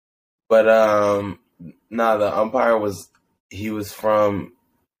But nah, the umpire he was from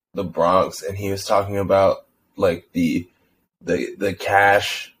the Bronx, and he was talking about like the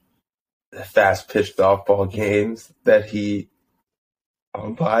cash fast pitch softball games that he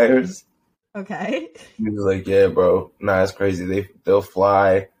umpires. Okay. He was like, "Yeah, bro, nah, it's crazy. They will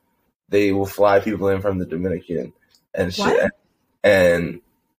fly people in from the Dominican and shit, What? and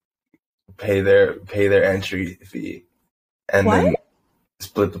pay their entry fee, and What? then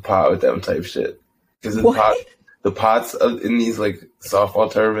split the pot with them type shit. Because the pots in these like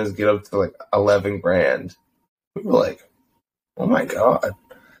softball tournaments get up to like 11 grand. We were like, oh my god.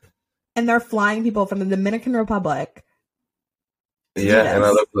 And they're flying people from the Dominican Republic. Yeah, and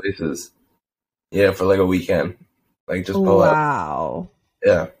other places. Yeah, for like a weekend. Like just pull up. Wow.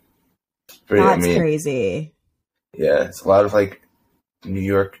 Yeah. That's crazy. Yeah, it's a lot of like New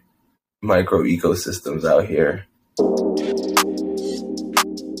York micro ecosystems out here.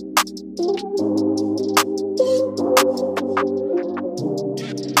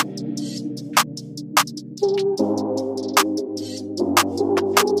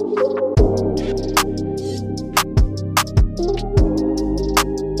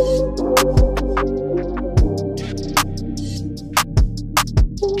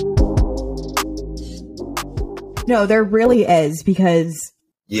 No, there really is, because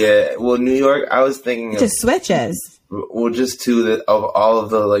yeah, well, New York, I was thinking it just switches. Well, just of all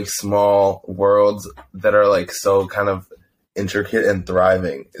of the like small worlds that are like so kind of intricate and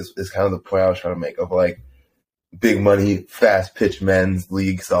thriving is kind of the point I was trying to make of like big money, fast pitch men's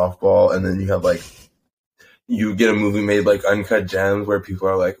league softball, and then you have like you get a movie made like Uncut Gems where people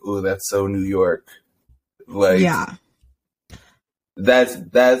are like, "Ooh, that's so New York." Like, yeah,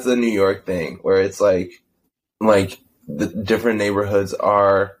 that's a New York thing where it's like the different neighborhoods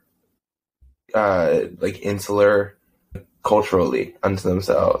are like insular culturally unto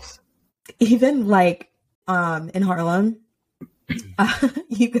themselves. Even like in Harlem,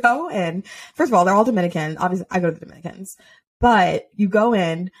 you go in. First of all, they're all Dominican. Obviously, I go to the Dominicans, but you go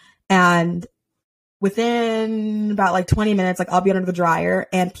in and within about like 20 minutes, like I'll be under the dryer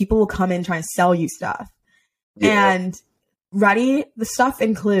and people will come in trying to sell you stuff. Yeah. And the stuff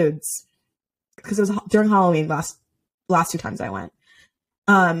includes, because it was during Halloween last 2 times I went,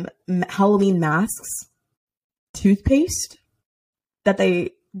 Halloween masks, toothpaste that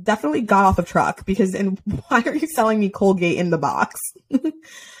they definitely got off a truck, because why are you selling me Colgate in the box?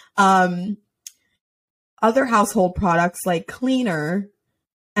 Other household products like cleaner,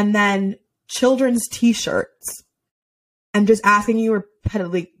 and then children's t-shirts, and just asking you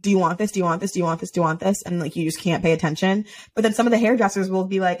repetitively, do you want this? Do you want this? Do you want this? Do you want this? And like, you just can't pay attention. But then some of the hairdressers will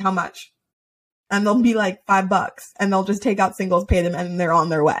be like, how much? And they'll be like $5, and they'll just take out singles, pay them, and they're on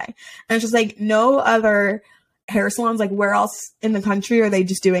their way. And it's just like, no other hair salons, like where else in the country are they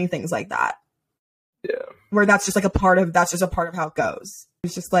just doing things like that? Yeah. Where that's just a part of how it goes.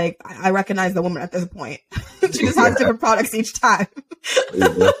 It's just like, I recognize the woman at this point. She just has different products each time.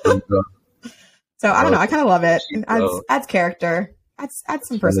 So I don't know. I kind of love it. It adds character. Adds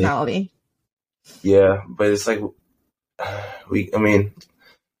some personality. Yeah, but it's like, it's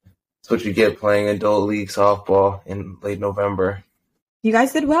what you get playing adult league softball in late November. You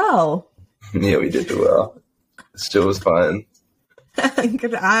guys did well. Yeah, we did well. It still was fun.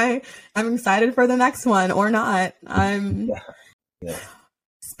 I'm excited for the next one, or not. Yeah.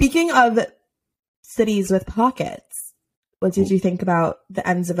 Speaking of cities with pockets, what did you think about the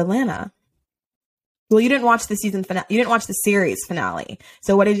ends of Atlanta? Well, you didn't watch the season finale. You didn't watch the series finale.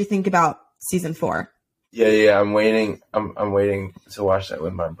 So what did you think about season 4? Yeah. I'm waiting. I'm waiting to watch that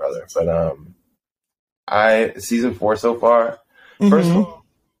with my brother. But season 4 so far. Mm-hmm. First of all,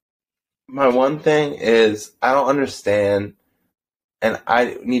 my one thing is I don't understand, and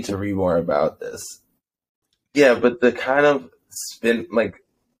I need to read more about this. Yeah, but the kind of the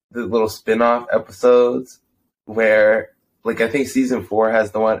little spin-off episodes where, like, I think season 4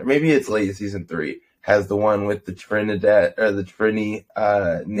 has the one, maybe it's late season 3, has the one with the Trinidad, or the Trini,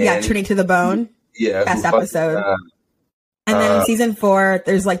 nanny. Yeah, Trini to the bone. Yeah. Best episode. And then in season 4,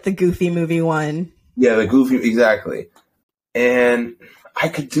 there's like the Goofy movie one. Yeah, the Goofy, exactly. And I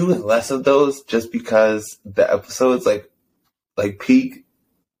could do with less of those just because the episodes like peak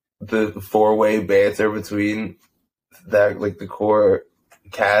the 4-way banter between that, like, the core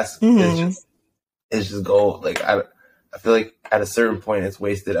cast is just gold. Like, I feel like at a certain point it's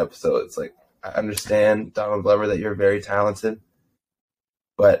wasted episodes. Like, I understand, Donald Glover, that you're very talented,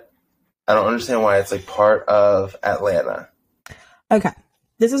 but I don't understand why it's like part of Atlanta. Okay,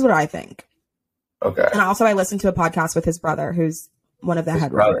 this is what I think. Okay. And also I listened to a podcast with his brother, who's one of the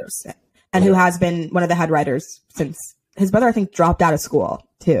head writers, and who has been one of the head writers since his brother, I think, dropped out of school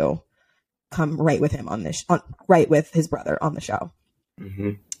too. come right with him on this, right with his brother on the show.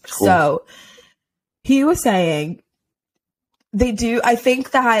 Cool. So he was saying they do. I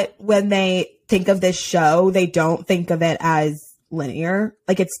think that when they think of this show, they don't think of it as linear.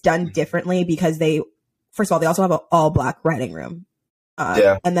 Like it's done differently because first of all, they also have an all black writing room.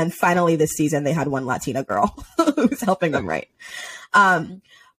 And then finally this season they had one Latina girl who's helping them write.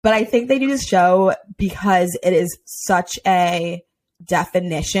 But I think they do this show because it is such a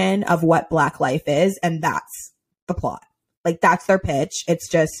definition of what Black life is. And that's the plot. Like that's their pitch. It's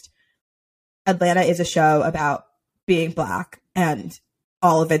just Atlanta is a show about being Black and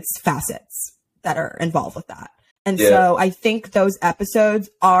all of its facets that are involved with that. And so I think those episodes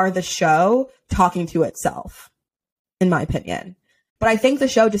are the show talking to itself, in my opinion. But I think the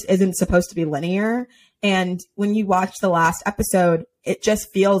show just isn't supposed to be linear. And when you watch the last episode, it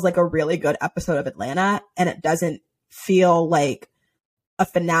just feels like a really good episode of Atlanta. And it doesn't feel like a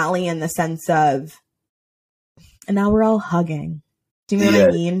finale in the sense of, and now we're all hugging. Do you know what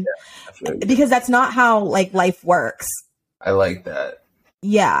I mean? Yeah, because that's not how like life works. I like that.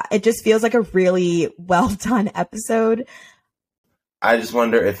 Yeah, it just feels like a really well done episode. I just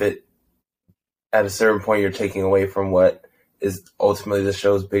wonder if it, at a certain point, you're taking away from what is ultimately the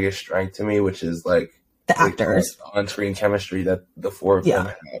show's biggest strength to me, which is like the actors, on-screen chemistry that the four of them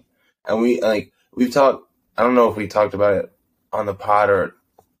have. And we've talked. I don't know if we talked about it on the pod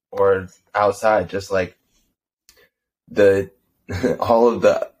or outside. Just like all of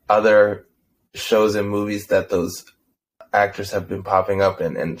the other shows and movies that those actors have been popping up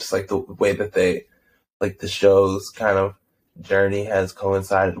in, and just like the way that they, like the show's kind of journey has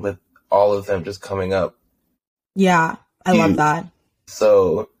coincided with all of them just coming up. Yeah, I love that.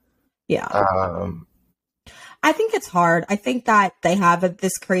 So, yeah. I think it's hard. I think that they have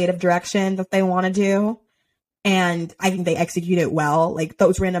this creative direction that they want to do, and I think they execute it well. Like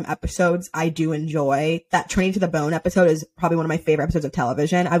those random episodes, I do enjoy. That Training to the Bone episode is probably one of my favorite episodes of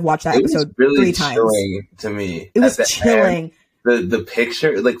television. I've watched that episode really 3 times. To me, it was chilling. The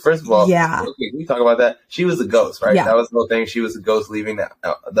picture, like first of all, okay, we talk about that. She was a ghost, right? Yeah. That was the whole thing. She was a ghost leaving the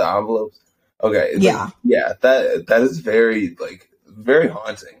envelopes. Okay, that is very very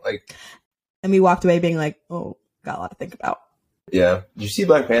haunting. Like, and we walked away being like, oh, got a lot to think about. Yeah. Did you see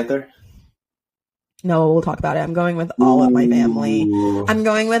Black Panther? No, we'll talk about it. I'm going with all of my family. I'm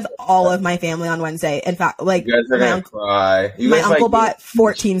going with all of my family on Wednesday. In fact, like you guys are gonna cry. My uncle bought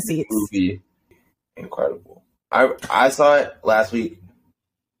 14 seats. Movie. Incredible. I saw it last week.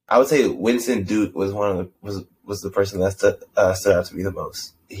 I would say Winston Duke was was the person that stood out to me the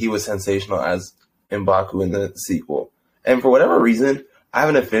most. He was sensational as M'Baku in the sequel. And for whatever reason, I have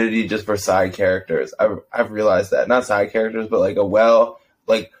an affinity just for side characters. I've realized that. Not side characters, but like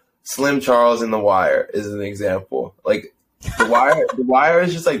Slim Charles in The Wire is an example. Like The Wire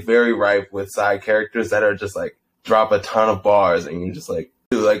is just like very ripe with side characters that are just like drop a ton of bars, and you're just like,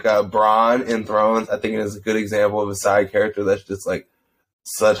 dude, like Bronn in Thrones, I think it is a good example of a side character that's just like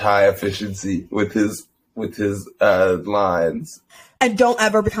such high efficiency with his lines. And don't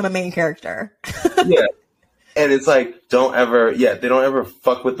ever become a main character. Yeah. And it's like, they don't ever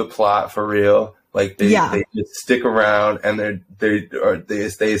fuck with the plot for real. Like they just stick around and they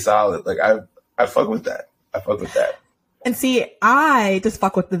stay solid. Like I fuck with that. And see, I just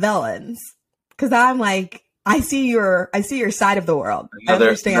fuck with the villains because I'm like, I see your side of the world. I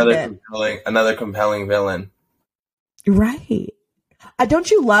understand it. Another compelling villain. Right.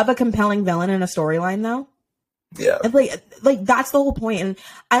 Don't you love a compelling villain in a storyline though? Yeah. Like that's the whole point. And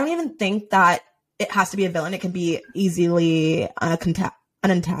I don't even think that it has to be a villain. It can be easily an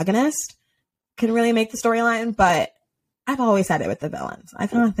antagonist can really make the storyline, but I've always had it with the villains. I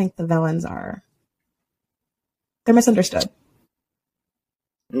kind of think the villains they're misunderstood.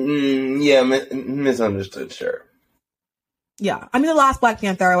 Misunderstood, sure. Yeah. I mean, the last Black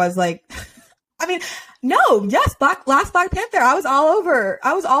Panther, I was like, last Black Panther, I was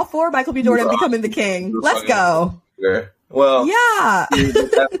all for Michael B. Jordan becoming the king. Let's go. Well, yeah.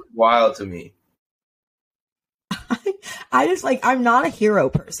 That's wild to me. I just I'm not a hero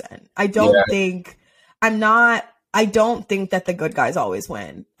person. I don't think that the good guys always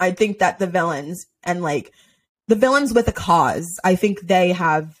win. I think that the villains and the villains with a cause, I think they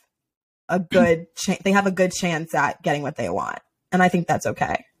have a good chance at getting what they want. And I think that's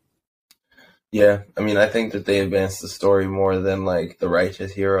okay. Yeah. I mean, I think that they advance the story more than the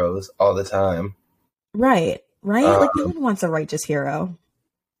righteous heroes all the time. Right. No one wants a righteous hero.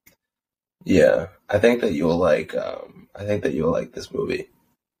 Yeah. I think that you'll like this movie.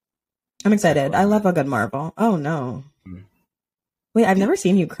 I'm excited. I love a good Marvel. Oh no. Wait, I've never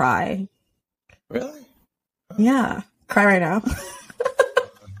seen you cry. Really? Yeah. Cry right now.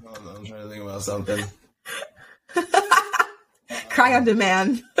 I'm trying to think something. Cry on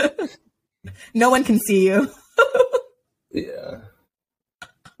demand. No one can see you. Yeah.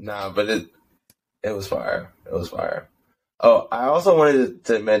 Nah, but it was fire. It was fire. Oh, I also wanted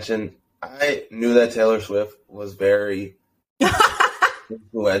to mention, I knew that Taylor Swift was very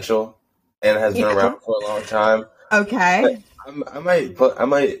influential and has been around for a long time. Okay. I might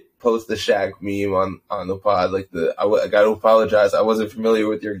post the Shaq meme on the pod. Like I got to apologize. I wasn't familiar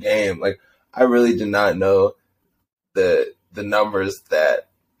with your game. Like I really did not know the numbers that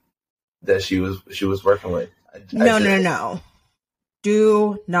she was working with. No.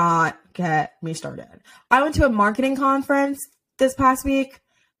 Do not get me started. I went to a marketing conference this past week,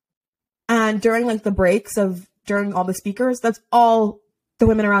 and during like the breaks during all the speakers, that's all the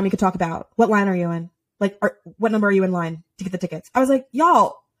women around me could talk about. What line are you in? Like, what number are you in line to get the tickets? I was like,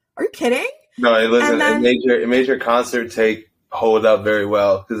 y'all, are you kidding? No, listen, it made your concert take hold up very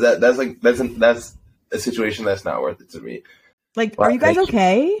well, because that's a situation that's not worth it to me. Like, are you guys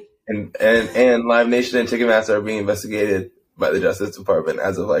okay? And Live Nation and Ticketmaster are being investigated by the Justice Department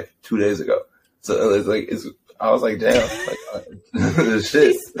as of like 2 days ago. So it's like I was like, damn, like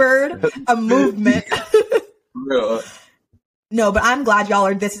shit. She spurred a movement. Real. No, but I'm glad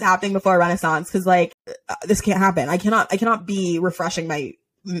this is happening before Renaissance, because like this can't happen. I cannot be refreshing my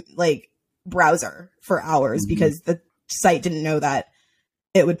like browser for hours because the site didn't know that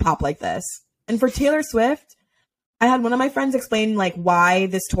it would pop like this. And for Taylor Swift, I had one of my friends explain like why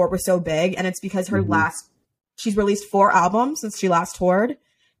this tour was so big, and it's because she's released 4 albums since she last toured,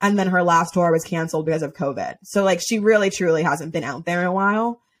 and then her last tour was canceled because of COVID. So like she really truly hasn't been out there in a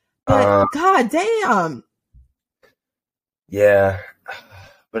while. But god damn. Yeah.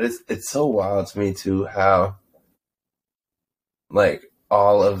 But it's so wild to me too how like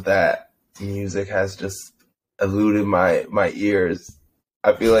all of that music has just eluded my ears.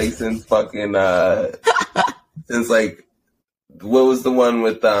 I feel like since fucking since like what was the one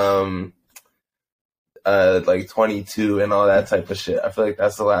with like 22 and all that type of shit. I feel like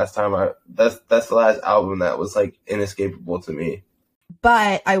that's the last time that's the last album that was like inescapable to me.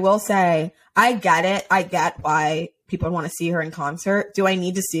 But I will say, I get it. I get why people want to see her in concert. Do I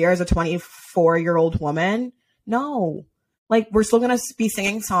need to see her as a 24-year-old woman? No. Like, we're still going to be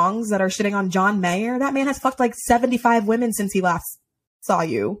singing songs that are shitting on John Mayer. That man has fucked like 75 women since he last saw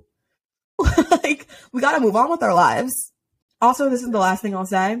you. Like, we got to move on with our lives. Also, this is the last thing I'll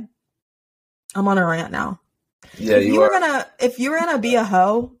say. I'm on a rant now. Yeah, if you were gonna be a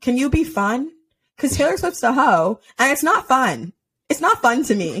hoe, can you be fun? Because Taylor Swift's a hoe, and it's not fun. It's not fun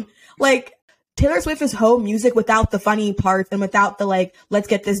to me. Like, Taylor Swift is hoe music without the funny parts and without the like, let's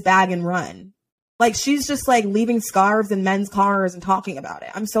get this bag and run. Like, she's just like leaving scarves in men's cars and talking about it.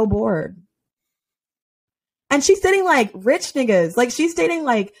 I'm so bored. And she's dating like rich niggas. Like, she's dating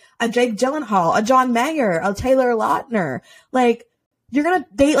like a Jake Gyllenhaal, a John Mayer, a Taylor Lautner. Like, you're going to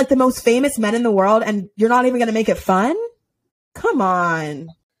date like the most famous men in the world and you're not even going to make it fun? Come on.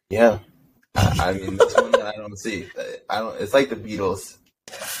 Yeah. I mean, that's one that I don't see. It's like the Beatles.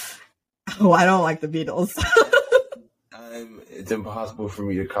 Oh, I don't like the Beatles. It's impossible for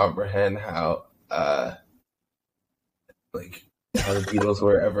me to comprehend how the Beatles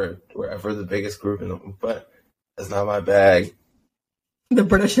were ever the biggest group in them, but that's not my bag. The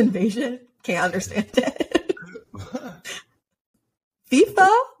British invasion? Can't understand it. FIFA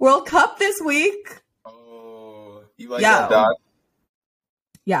World Cup this week. Oh, you like that, Doc?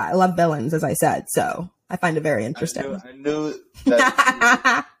 Yeah, I love villains, as I said, so I find it very interesting. I knew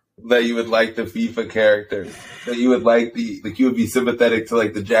that, that you would like the FIFA characters. That you would like you would be sympathetic to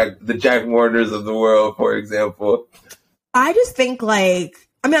like the Jack Warners of the world, for example. I just think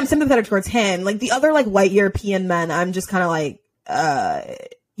I'm sympathetic towards him. Like the other like white European men, I'm just kind of like,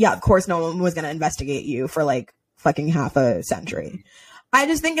 yeah, of course no one was gonna investigate you for like fucking half a century. I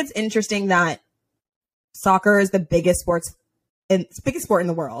just think it's interesting that soccer is the biggest sport in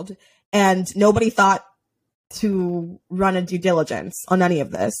the world, and nobody thought to run a due diligence on any of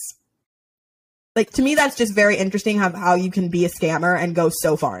this. Like, to me, that's just very interesting how you can be a scammer and go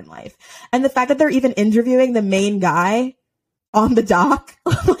so far in life. And the fact that they're even interviewing the main guy on the dock,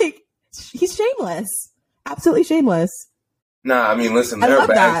 like, he's shameless. Absolutely shameless. Nah, I mean, listen, there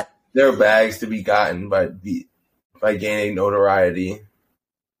are bags to be gotten by gaining notoriety.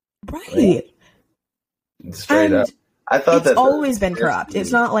 Right. Like, straight up. I thought it's always been corrupt.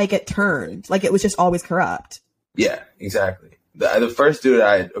 It's not like it turned. Like, it was just always corrupt. Yeah, exactly. The first dude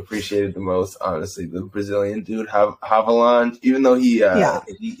I appreciated the most, honestly, the Brazilian dude, Haviland, even though he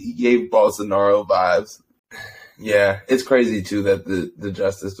gave Bolsonaro vibes. Yeah, it's crazy, too, that the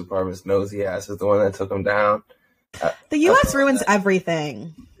Justice Department knows he is the one that took him down. The U.S. ruins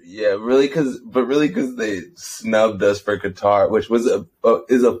everything. Yeah, really, because they snubbed us for Qatar, which was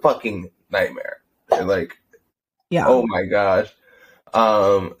is a fucking nightmare. They're like, Yeah. oh my gosh.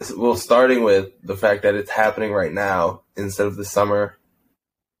 Well, starting with the fact that it's happening right now instead of the summer.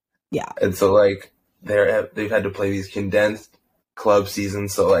 Yeah. And so like they've had to play these condensed club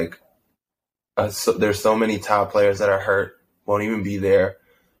seasons. So like, there's so many top players that are hurt, won't even be there.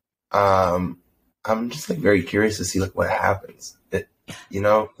 I'm just like very curious to see like what happens.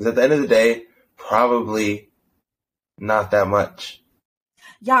 Because at the end of the day, probably not that much.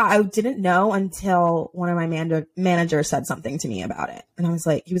 Yeah, I didn't know until one of my managers said something to me about it. And he was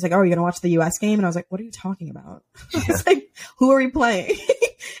like, oh, are you going to watch the US game? And I was like, what are you talking about? I was like, who are we playing?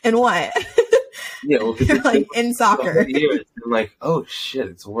 And what? Yeah, well, like in soccer. Years, I'm like, oh shit,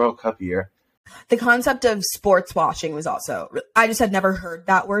 it's a World Cup year. The concept of sports washing was also, I just had never heard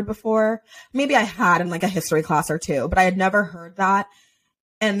that word before. Maybe I had in like a history class or two, but I had never heard that.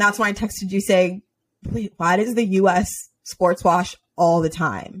 And that's when I texted you saying, wait, why does the US sports wash all the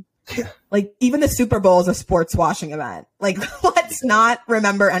time? Yeah. Like even the Super Bowl is a sports washing event. Like let's not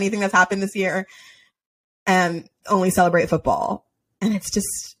remember anything that's happened this year and only celebrate football. And it's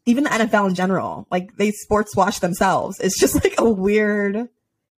just, even the NFL in general, like they sports wash themselves. It's just like a weird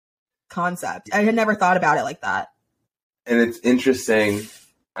concept. I had never thought about it like that. And it's interesting.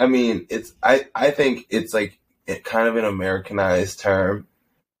 I mean, I think it's like kind of an Americanized term.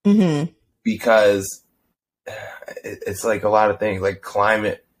 Mm-hmm. Because it's like a lot of things, like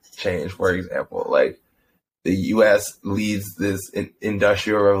climate change, for example. Like the U.S. leads this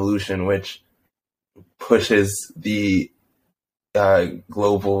industrial revolution, which pushes the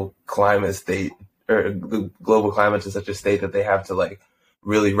global climate state, or the global climate to such a state that they have to like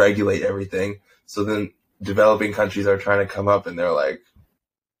really regulate everything. So then developing countries are trying to come up and they're like,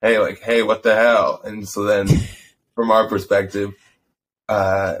 hey, what the hell? And so then from our perspective,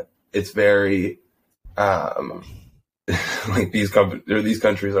 it's very like these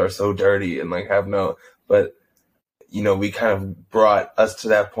countries are so dirty and like have no, but we kind of brought us to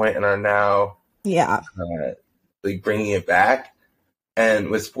that point and are now like bringing it back. And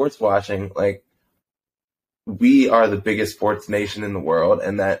with sports watching, like we are the biggest sports nation in the world,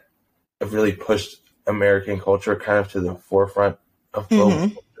 and that have really pushed American culture kind of to the forefront of global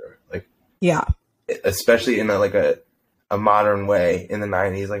culture. Like especially in a modern way in the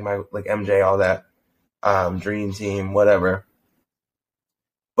 90s, like MJ, all that, Dream Team, whatever.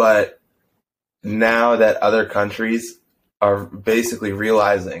 But now that other countries are basically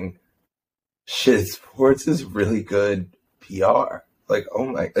realizing, shit, sports is really good PR. Like, oh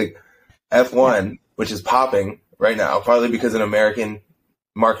my, like F1, which is popping right now, partly because an American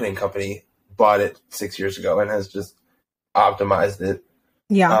marketing company bought it 6 years ago and has just optimized it.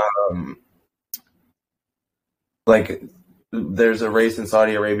 Yeah. Like, there's a race in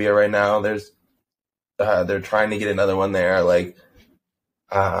Saudi Arabia right now. They're trying to get another one there. Like,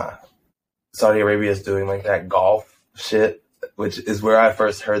 Saudi Arabia is doing like that golf shit, which is where I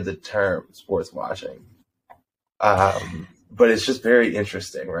first heard the term sports washing. But it's just very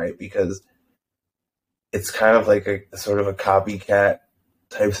interesting, right? Because it's kind of like a sort of a copycat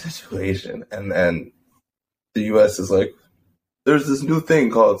type situation. And then the US is like, there's this new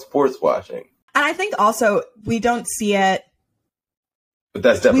thing called sports washing. And I think also we don't see it. But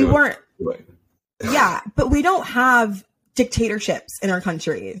that's definitely we weren't. Yeah, but we don't have dictatorships in our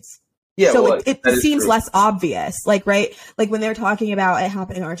countries. Yeah, so well, it seems less obvious. Like, right? Like when they're talking about it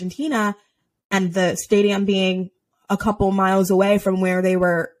happening in Argentina and the stadium being a couple miles away from where they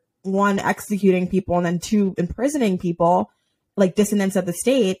were, one, executing people and then two, imprisoning people, like dissidents of the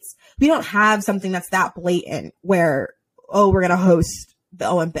states. We don't have something that's that blatant where, oh, we're going to host the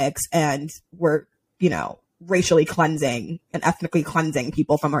Olympics and we're, racially cleansing and ethnically cleansing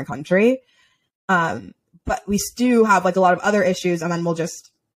people from our country. But we do have like a lot of other issues, and then we'll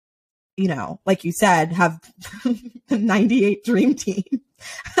just, like you said, have the 98 Dream Team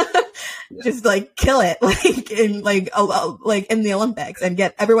just like kill it, like in the Olympics and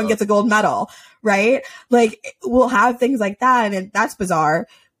everyone gets a gold medal, right? Like we'll have things like that, and that's bizarre.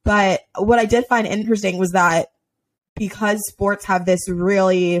 But what I did find interesting was that because sports have this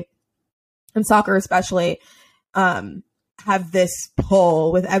really, and soccer especially, have this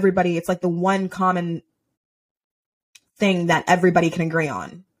pull with everybody. It's like the one common thing that everybody can agree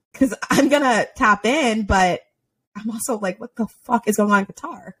on. Because I'm going to tap in, but I'm also like, what the fuck is going on in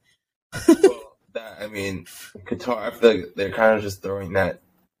Qatar? Qatar, I feel like they're kind of just throwing that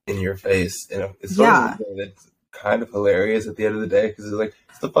in your face. It's sort of that's kind of hilarious at the end of the day, because it's like,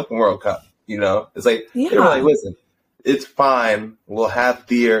 it's the fucking World Cup, It's like, they were like, listen, it's fine. We'll have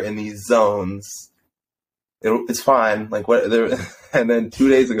beer in these zones. It's fine. Like what? And then 2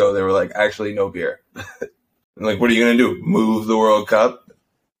 days ago they were like, actually, no beer. I'm like, what are you gonna do? Move the World Cup?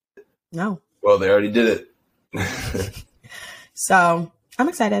 No. Well, they already did it. So I'm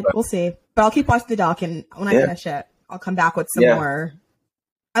excited. We'll see. But I'll keep watching the doc, and when I finish it, I'll come back with some more.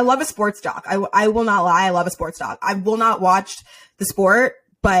 I love a sports doc. I will not lie. I love a sports doc. I will not watch the sport,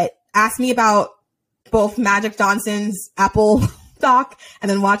 but ask me about both Magic Johnson's Apple doc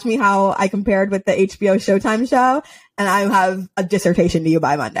and then watch me how I compared with the HBO Showtime show, and I have a dissertation to you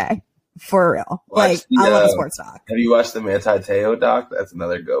by Monday. For real. I love a sports doc. Have you watched the Manti Te'o doc? That's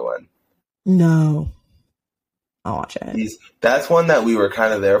another good one. No. I'll watch it. That's one that we were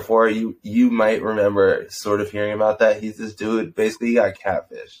kind of there for. You might remember sort of hearing about that. He's this dude. Basically, he got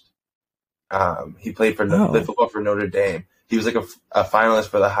catfished. He played football for Notre Dame. He was like a finalist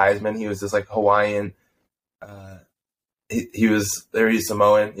for the Heisman. He was this like Hawaiian. He's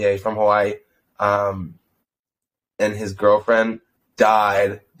Samoan. Yeah, he's from Hawaii. And his girlfriend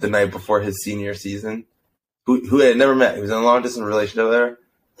died the night before his senior season. Who had never met. He was in a long distance relationship with her.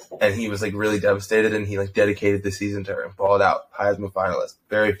 And he was like really devastated, and he like dedicated the season to her and balled out. Heisman finalist.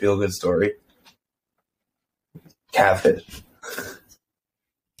 Very feel good story. Catfish.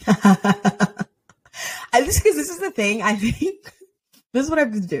 Because this is the thing. I think this is what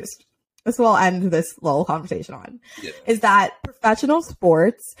I've deduced. This will end this little conversation on. Yeah. Is that professional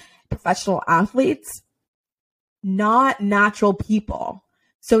sports, professional athletes, not natural people.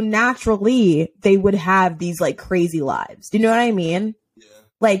 So naturally, they would have these like crazy lives. Do you know what I mean?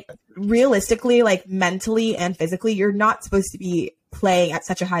 Like realistically, like mentally and physically, you're not supposed to be playing at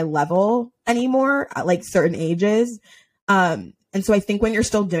such a high level anymore at like certain ages. And so I think when you're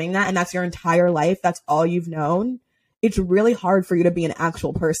still doing that and that's your entire life, that's all you've known, it's really hard for you to be an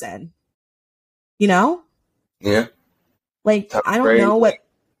actual person. You know? Yeah. Like, Tom I don't Brady, know what.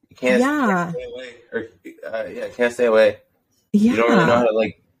 You can't stay away. Can't stay away. Yeah. You don't really know how to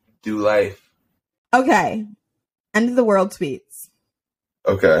like do life. Okay. End of the world tweets.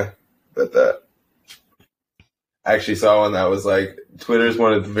 Okay, bet that. I actually saw one that was like, Twitter's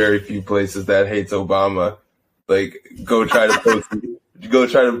one of the very few places that hates Obama. Like, go try to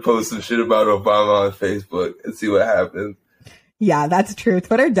post some shit about Obama on Facebook and see what happens. Yeah, that's true.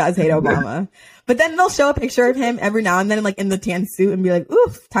 Twitter does hate Obama. But then they'll show a picture of him every now and then, like in the tan suit, and be like,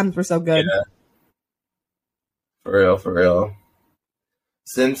 oof, times were so good. Yeah. For real.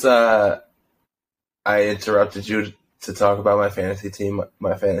 Since I interrupted you to talk about my fantasy team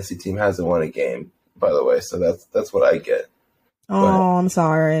hasn't won a game, by the way, so that's what I get. Oh, but I'm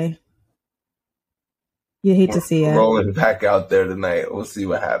sorry. You hate to see it. Rolling back out there tonight. We'll see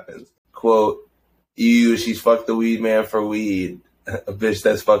what happens. Quote, ew, she's fucked the weed man for weed. A bitch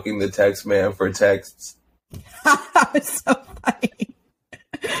that's fucking the text man for texts. That was so funny.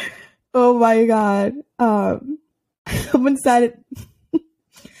 Oh my God. Someone said,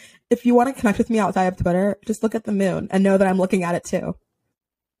 if you want to connect with me outside of Twitter, just look at the moon and know that I'm looking at it too.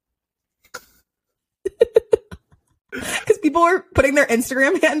 Because people were putting their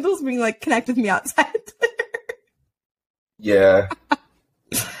Instagram handles being like, connect with me outside of Twitter. Yeah.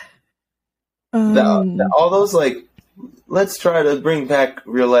 All those like, let's try to bring back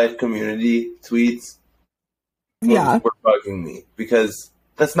real life community tweets. Were bugging me because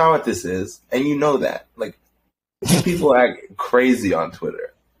that's not what this is. And you know that. Like, people act crazy on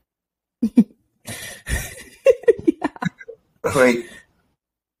Twitter. Like,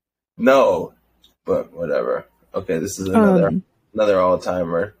 no, but whatever. Okay, this is another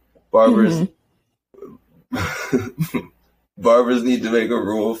all-timer. Barbers barbers need to make a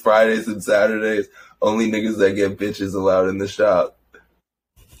rule: Fridays and Saturdays, only niggas that get bitches allowed in the shop.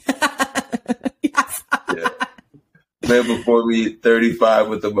 Yes. Yeah. Man before me, 35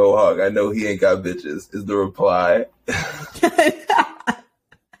 with the mohawk. I know he ain't got bitches, is the reply.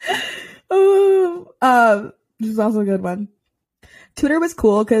 This is also a good one. Twitter was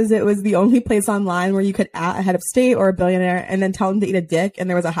cool because it was the only place online where you could at a head of state or a billionaire and then tell them to eat a dick, and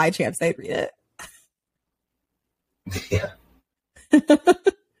there was a high chance they'd read it. Yeah.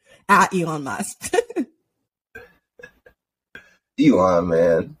 At Elon Musk. Elon,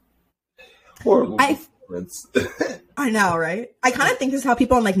 man. Horrible performance. I know, right? I kind of think this is how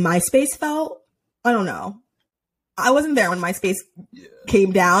people on like MySpace felt. I don't know. I wasn't there when MySpace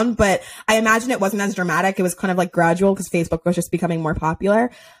came down, but I imagine it wasn't as dramatic. It was kind of like gradual because Facebook was just becoming more popular.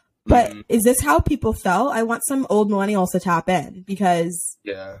 But is this how people felt? I want some old millennials to tap in because,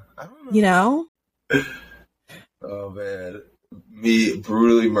 I don't know. You know? Oh, man. Me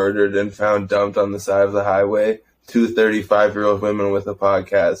brutally murdered and found dumped on the side of the highway. 2 35-year-old women with a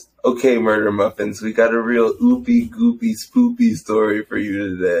podcast. Okay, Murder Muffins, we got a real oopy, goopy, spoopy story for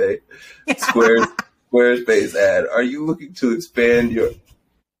you today. Squarespace ad. Are you looking to expand your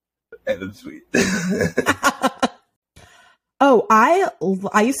end of tweet? Oh,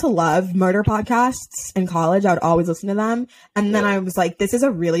 I used to love murder podcasts in college. I would always listen to them. And then I was like, this is a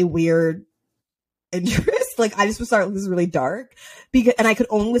really weird interest. Like, I just would start, this is really dark. And I could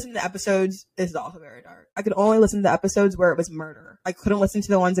only listen to episodes. This is also very dark. I could only listen to the episodes where it was murder. I couldn't listen to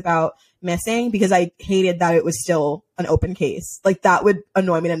the ones about missing because I hated that it was still an open case. Like, that would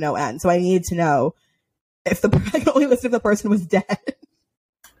annoy me to no end. So I needed to know if I could only listen if the person was dead.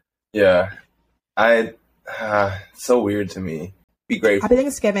 Yeah. It's so weird to me. Be grateful. Happy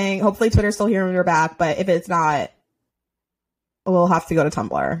Thanksgiving. Hopefully Twitter's still here when we're back, but if it's not, we'll have to go to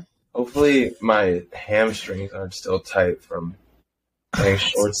Tumblr. Hopefully my hamstrings aren't still tight from playing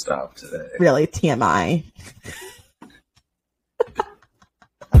shortstop today. Really, TMI.